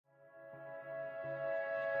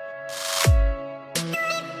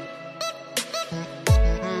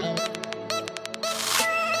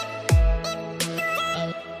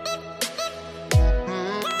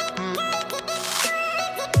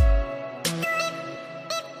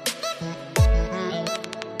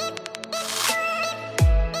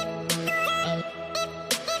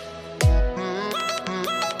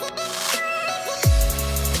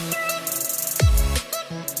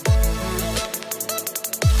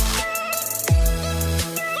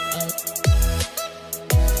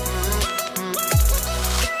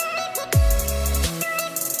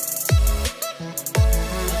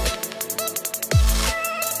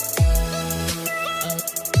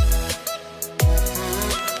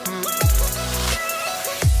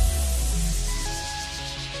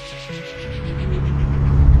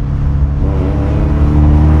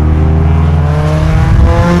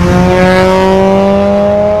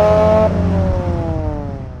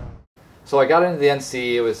So I got into the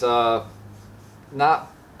NC. It was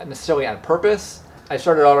not necessarily on purpose. I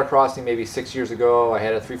started autocrossing maybe 6 years ago. I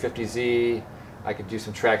had a 350Z. I could do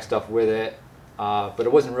some track stuff with it, but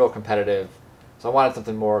it wasn't real competitive. So I wanted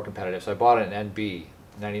something more competitive. So I bought an NB,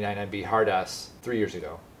 99 NB Hard S 3 years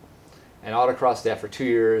ago. And autocrossed that for 2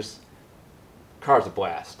 years. Car's a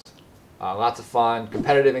blast. Lots of fun,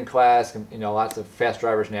 competitive in class, you know, lots of fast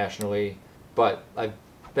drivers nationally. But I've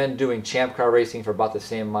been doing champ car racing for about the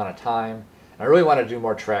same amount of time. And I really wanted to do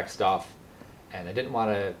more track stuff. And I didn't want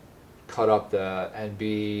to cut up the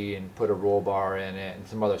NB and put a roll bar in it and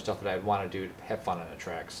some other stuff that I'd want to do to have fun on a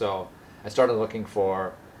track. So I started looking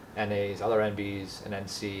for NAs, other NBs, and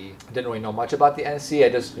NC. I didn't really know much about the NC. I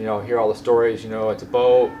just, you know, hear all the stories. You know, it's a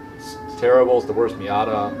boat. It's terrible. It's the worst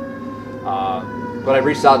Miata. But I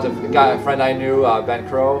reached out to a friend I knew, Ben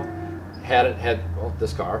Crow, had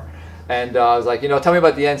this car, and I was like, you know, tell me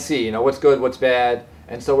about the NC. You know, what's good, what's bad.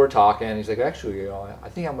 And so we're talking. And he's like, actually, you know, I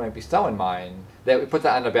think I'm going to be selling mine. That we put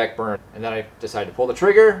that on the back burner, and then I decided to pull the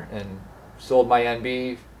trigger and sold my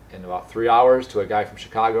NB in about 3 hours to a guy from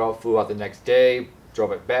Chicago. Flew out the next day.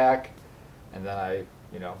 Drove it back, and then I,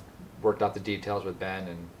 you know, worked out the details with Ben,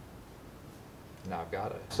 and now I've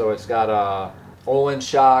got it. So it's got Ohlins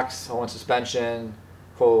shocks, Ohlins suspension,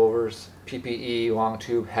 coilovers, PPE, long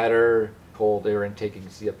tube header, cold air intake you can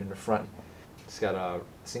see up in the front. It's got a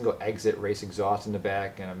single exit race exhaust in the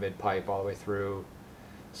back and a mid pipe all the way through.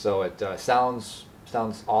 So it sounds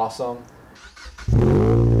awesome.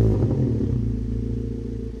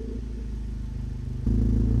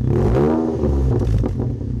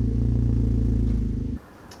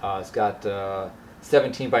 It's got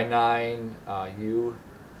 17 by 9 ULLs,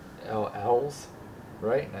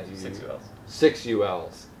 right? Not 6 ULs. 6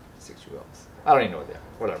 ULs. 6 ULs. I don't even know what they are.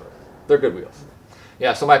 Whatever. They're good wheels.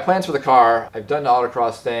 Yeah, so my plans for the car, I've done the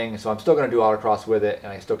autocross thing, so I'm still going to do autocross with it,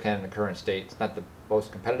 and I still can in the current state. It's not the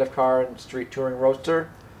most competitive car in street touring roadster,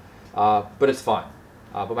 but it's fun.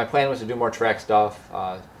 But my plan was to do more track stuff,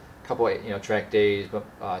 a couple of, you know, track days, but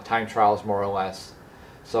time trials more or less.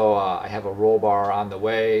 So I have a roll bar on the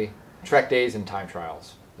way. Track days and time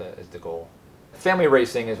trials is the goal. Family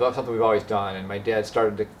racing is something we've always done, and my dad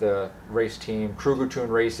started the race team, Krueger Tune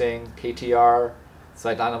Racing, KTR. It's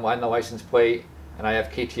like on the license plate, and I have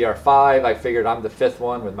KTR 5. I figured I'm the 5th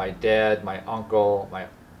one with my dad, my uncle, my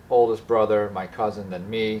oldest brother, my cousin, then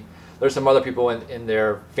me. There's some other people in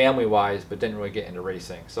there family-wise, but didn't really get into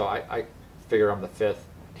racing. So I figure I'm the 5th.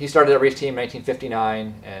 He started that race team in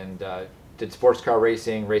 1959, and did sports car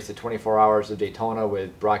racing, raced the 24 Hours of Daytona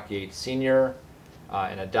with Brock Yates Sr.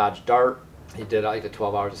 In a Dodge Dart. He did like the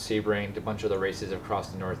 12 Hours of Sebring, did a bunch of the races across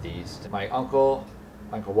the Northeast. My uncle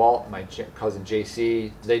Walt, my cousin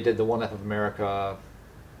JC, they did the 1F of America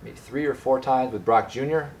maybe 3 or 4 times with Brock Jr.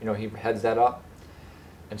 You know, he heads that up.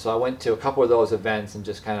 And so I went to a couple of those events and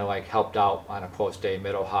just kind of like helped out on a close day,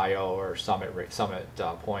 Mid-Ohio or Summit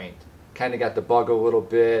Point. Kind of got the bug a little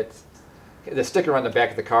bit. The sticker on the back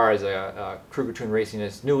of the car is a Krueger Tune Racing.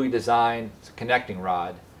 It's newly designed. It's a connecting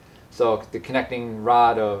rod. So the connecting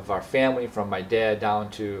rod of our family, from my dad down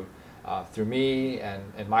to through me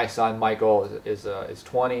and my son Michael is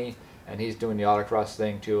 20, and he's doing the autocross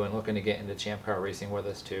thing too, and looking to get into champ car racing with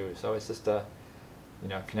us too. So it's just a, you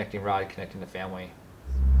know, connecting rod, connecting the family.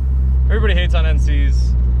 Everybody hates on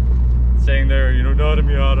NCs, saying they're, you know, not a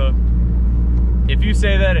Miata. If you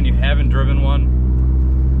say that and you haven't driven one,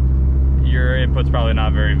 your input's probably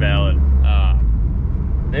not very valid.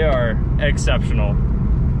 They are exceptional.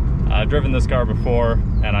 I've driven this car before,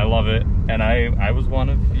 and I love it. And I was one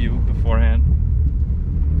of you beforehand.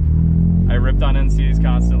 I ripped on NCs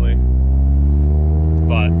constantly.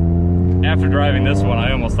 But after driving this one,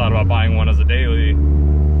 I almost thought about buying one as a daily.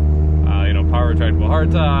 You know, power retractable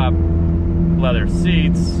hardtop, leather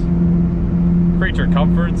seats, creature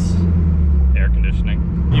comforts, air conditioning.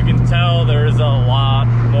 You can tell there is a lot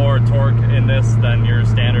more torque in this than your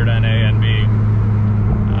standard NA and B.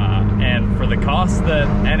 And for the cost that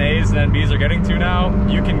NAs and NBs are getting to now,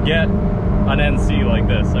 you can get an NC like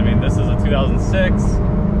this. I mean, this is a 2006.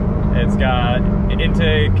 It's got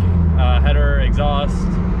intake, header, exhaust,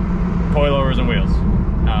 coilovers, and wheels.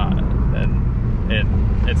 And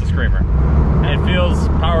it's a screamer. It feels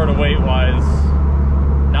power to weight wise,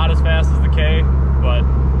 not as fast as the K, but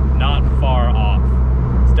not far off.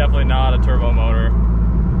 It's definitely not a turbo motor,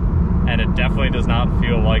 and it definitely does not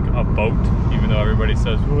feel like a boat, even though everybody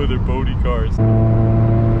says, oh, they're boaty cars.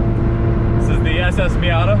 This is the SS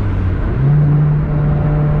Miata.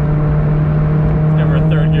 It's got a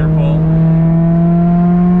 3rd gear pull.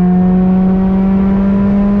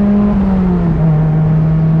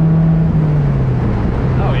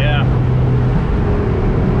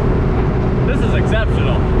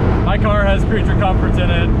 exceptional. My car has creature comforts in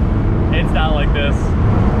it. It's not like this.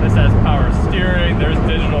 This has power steering. There's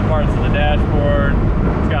digital parts of the dashboard.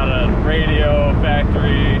 It's got a radio,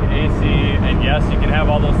 factory, AC, and yes, you can have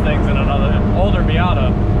all those things in another older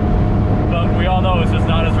Miata. But we all know it's just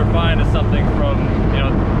not as refined as something from, you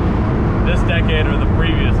know, this decade or the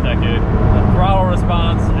previous decade. The throttle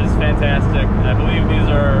response is fantastic. I believe these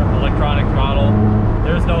are electronic throttle.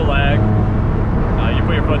 There's no lag. You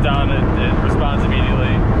put your foot down, it responds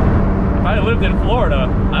immediately. If I lived in Florida,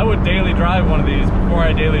 I would daily drive one of these before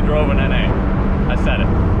I daily drove an NA. I said it.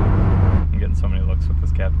 I'm getting so many looks with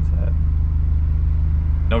this captain's hat.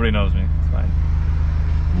 Nobody knows me, it's fine.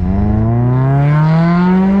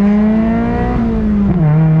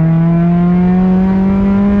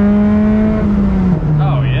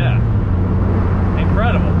 Oh yeah,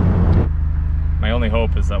 incredible. My only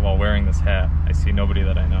hope is that while wearing this hat, I see nobody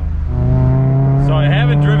that I know. So I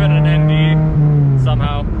haven't driven an ND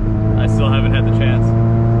somehow. I still haven't had the chance.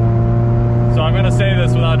 So I'm gonna say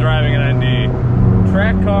this without driving an ND.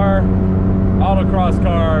 Track car, autocross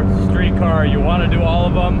car, street car, you wanna do all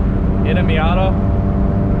of them in a Miata?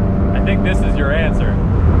 I think this is your answer.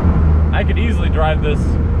 I could easily drive this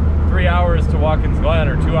 3 hours to Watkins Glen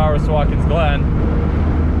or 2 hours to Watkins Glen,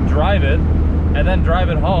 drive it, and then drive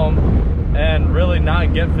it home and really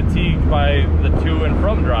not get fatigued by the to and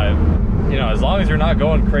from drive. You know, as long as you're not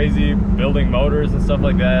going crazy building motors and stuff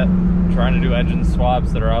like that, trying to do engine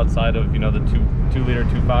swaps that are outside of, you know, the 2-liter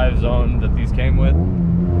 2.5 zone that these came with,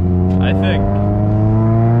 I think.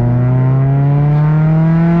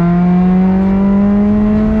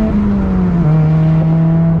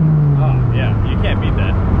 Oh yeah, you can't beat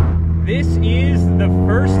that. This is the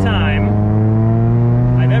first time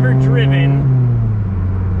I've ever driven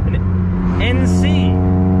an NC,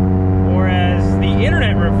 or as the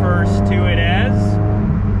internet refers to it as,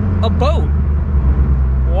 a boat.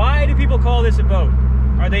 Why do people call this a boat?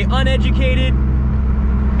 Are they uneducated?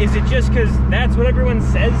 Is it just because that's what everyone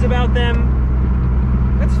says about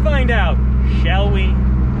them? Let's find out, shall we?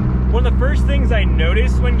 One of the first things I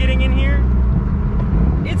noticed when getting in here,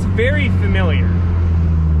 it's very familiar.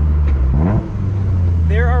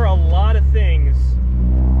 There are a lot of things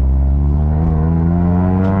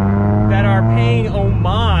that are paying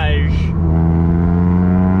homage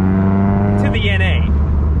to the NA.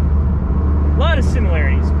 A lot of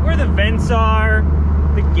similarities. Where the vents are,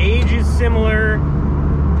 the gauge is similar.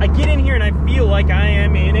 I get in here and I feel like I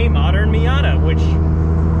am in a modern Miata, which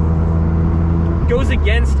goes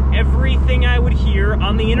against everything I would hear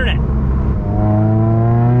on the internet.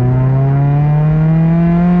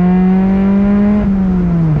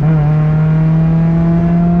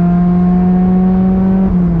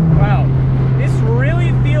 Wow, this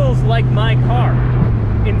really feels like my car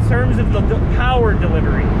in terms of the power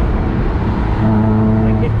delivery.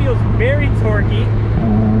 Like, it feels very torquey.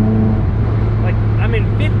 Like, I'm in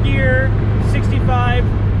 5th gear, 65,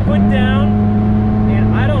 foot down,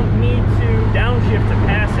 and I don't need to downshift to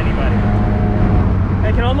pass anybody.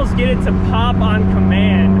 I can almost get it to pop on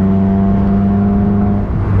command.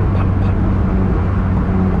 Pop, pop.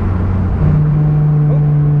 Oh,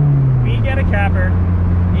 we got a capper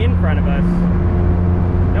in front of us.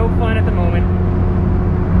 No fun at the moment.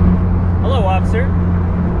 Hello, officer.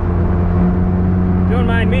 Don't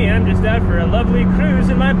mind me, I'm just out for a lovely cruise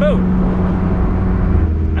in my boat.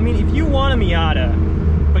 I mean, if you want a Miata,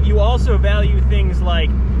 but you also value things like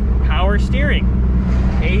power steering,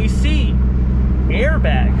 AC,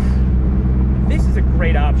 airbags, this is a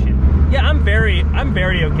great option. Yeah, I'm very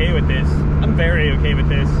okay with this. I'm very okay with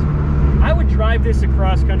this. I would drive this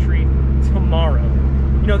across country tomorrow.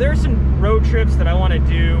 You know, there are some road trips that I want to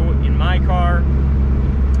do in my car.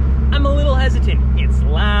 I'm a little hesitant. It's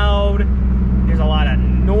loud. There's a lot of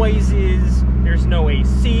noises. There's no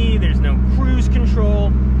AC. There's no cruise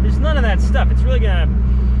control. There's none of that stuff. It's really gonna,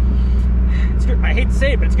 I hate to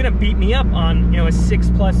say it, but it's gonna beat me up on, you know, a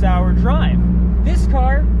 6+ hour drive. This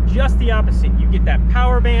car, just the opposite. You get that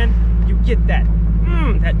power band, you get that,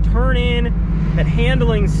 that turn in, that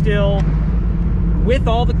handling still, with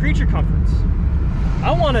all the creature comforts.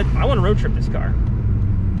 I wanna road trip this car.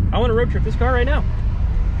 I wanna road trip this car right now.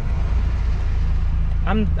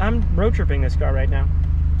 I'm road tripping this car right now.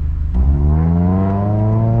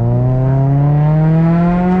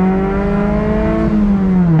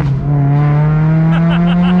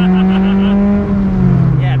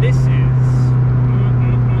 Yeah, this is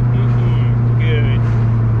good.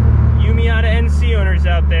 You Miata NC owners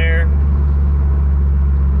out there,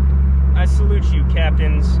 I salute you,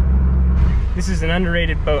 captains. This is an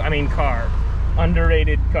underrated boat. I mean, car.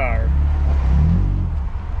 Underrated car.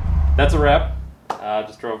 That's a wrap.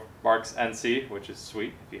 Just drove Mark's NC, which is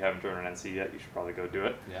sweet. If you haven't driven an NC yet, you should probably go do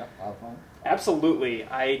it. Yeah, a lot of fun. Absolutely.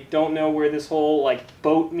 I don't know where this whole like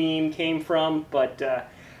boat meme came from, but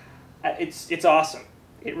it's awesome.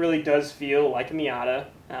 It really does feel like a Miata.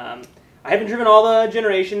 I haven't driven all the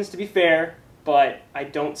generations, to be fair, but I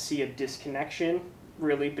don't see a disconnection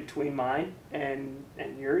really between mine and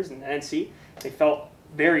yours and the NC. They felt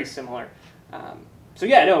very similar. So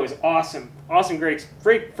yeah, no, it was awesome. Awesome, great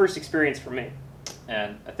first experience for me.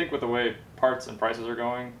 And I think with the way parts and prices are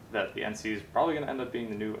going, that the NC is probably going to end up being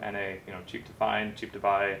the new NA. You know, cheap to find, cheap to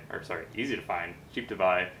buy, or sorry, easy to find, cheap to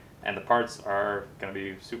buy, and the parts are going to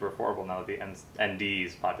be super affordable now that the ND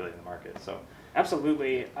is populating the market. So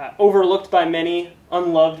absolutely, overlooked by many,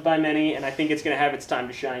 unloved by many, and I think it's going to have its time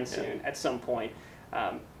to shine soon at some point.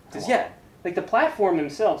 Because yeah, like the platform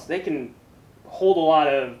themselves, they can hold a lot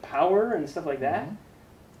of power and stuff like that.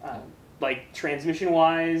 Like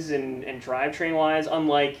transmission-wise and drivetrain-wise,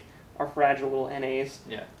 unlike our fragile little NAs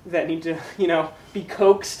that need to, you know, be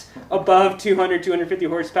coaxed above 200, 250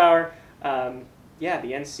 horsepower. Yeah,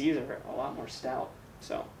 the NCs are a lot more stout.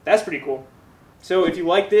 So that's pretty cool. So if you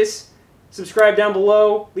like this, subscribe down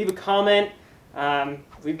below, leave a comment.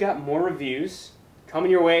 We've got more reviews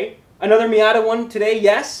coming your way. Another Miata one today,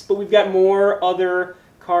 yes, but we've got more other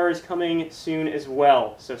cars coming soon as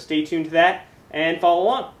well. So stay tuned to that and follow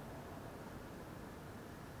along.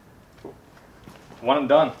 one and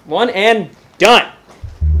done. One and done.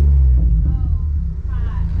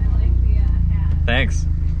 Thanks.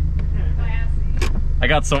 I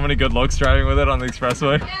got so many good looks driving with it on the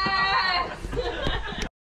expressway. Yeah.